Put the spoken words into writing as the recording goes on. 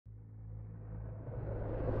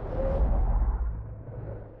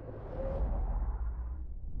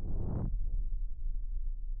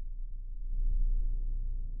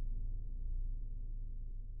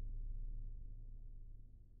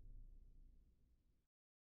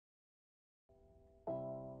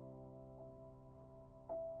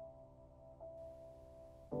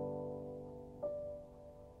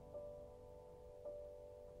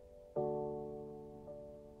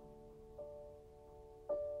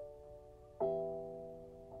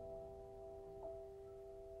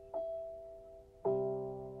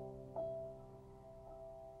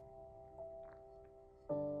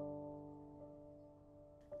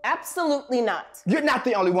Absolutely not. You're not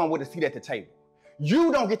the only one with a seat at the table.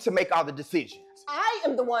 You don't get to make all the decisions. I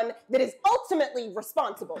am the one that is ultimately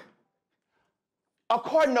responsible.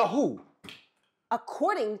 According to who?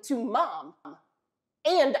 According to Mom.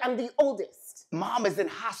 And I'm the oldest. Mom is in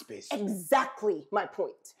hospice. Exactly my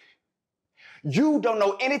point. You don't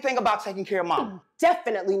know anything about taking care of Mom.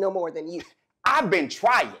 Definitely no more than you. I've been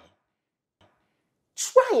trying.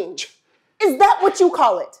 Trying? Is that what you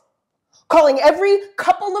call it? Calling every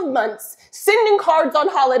couple of months, sending cards on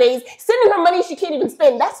holidays, sending her money she can't even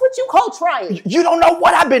spend. That's what you call trying. You don't know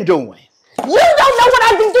what I've been doing. You don't know what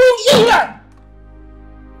I've been doing either!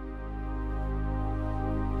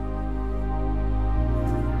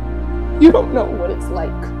 You don't know what it's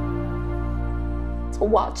like to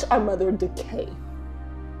watch our mother decay.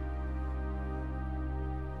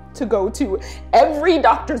 To go to every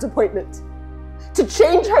doctor's appointment, to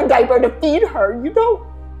change her diaper, to feed her. You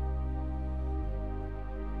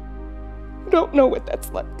don't know what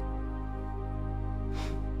that's like.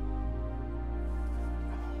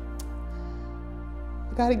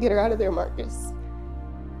 You gotta get her out of there, Marcus.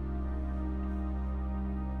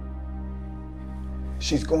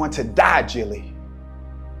 She's going to die, Jilly.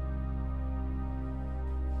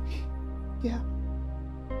 Yeah.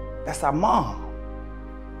 That's our mom.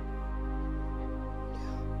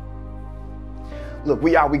 Look,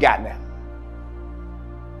 we all we got now.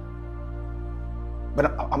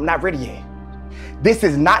 But I'm not ready yet. This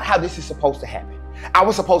is not how this is supposed to happen. I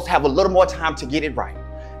was supposed to have a little more time to get it right.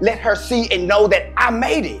 Let her see and know that I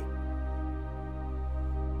made it.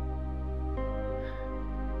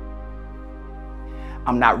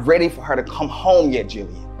 I'm not ready for her to come home yet,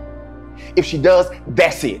 Jillian. If she does,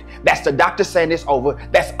 that's it. That's the doctor saying it's over.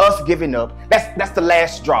 That's us giving up. That's the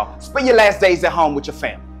last straw. Spend your last days at home with your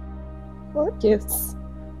family. Marcus.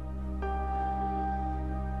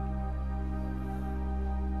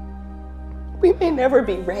 We may never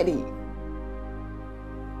be ready.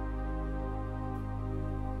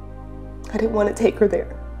 I didn't want to take her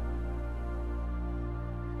there.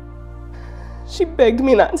 She begged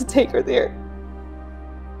me not to take her there.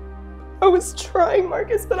 I was trying,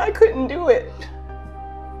 Marcus, but I couldn't do it.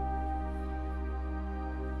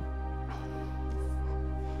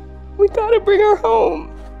 We gotta bring her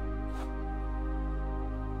home.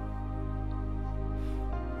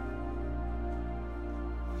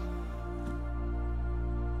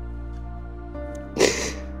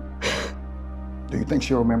 Do you think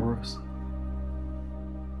she'll remember us?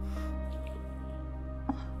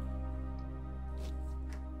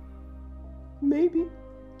 Maybe.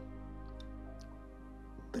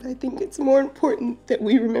 But I think it's more important that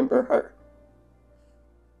we remember her.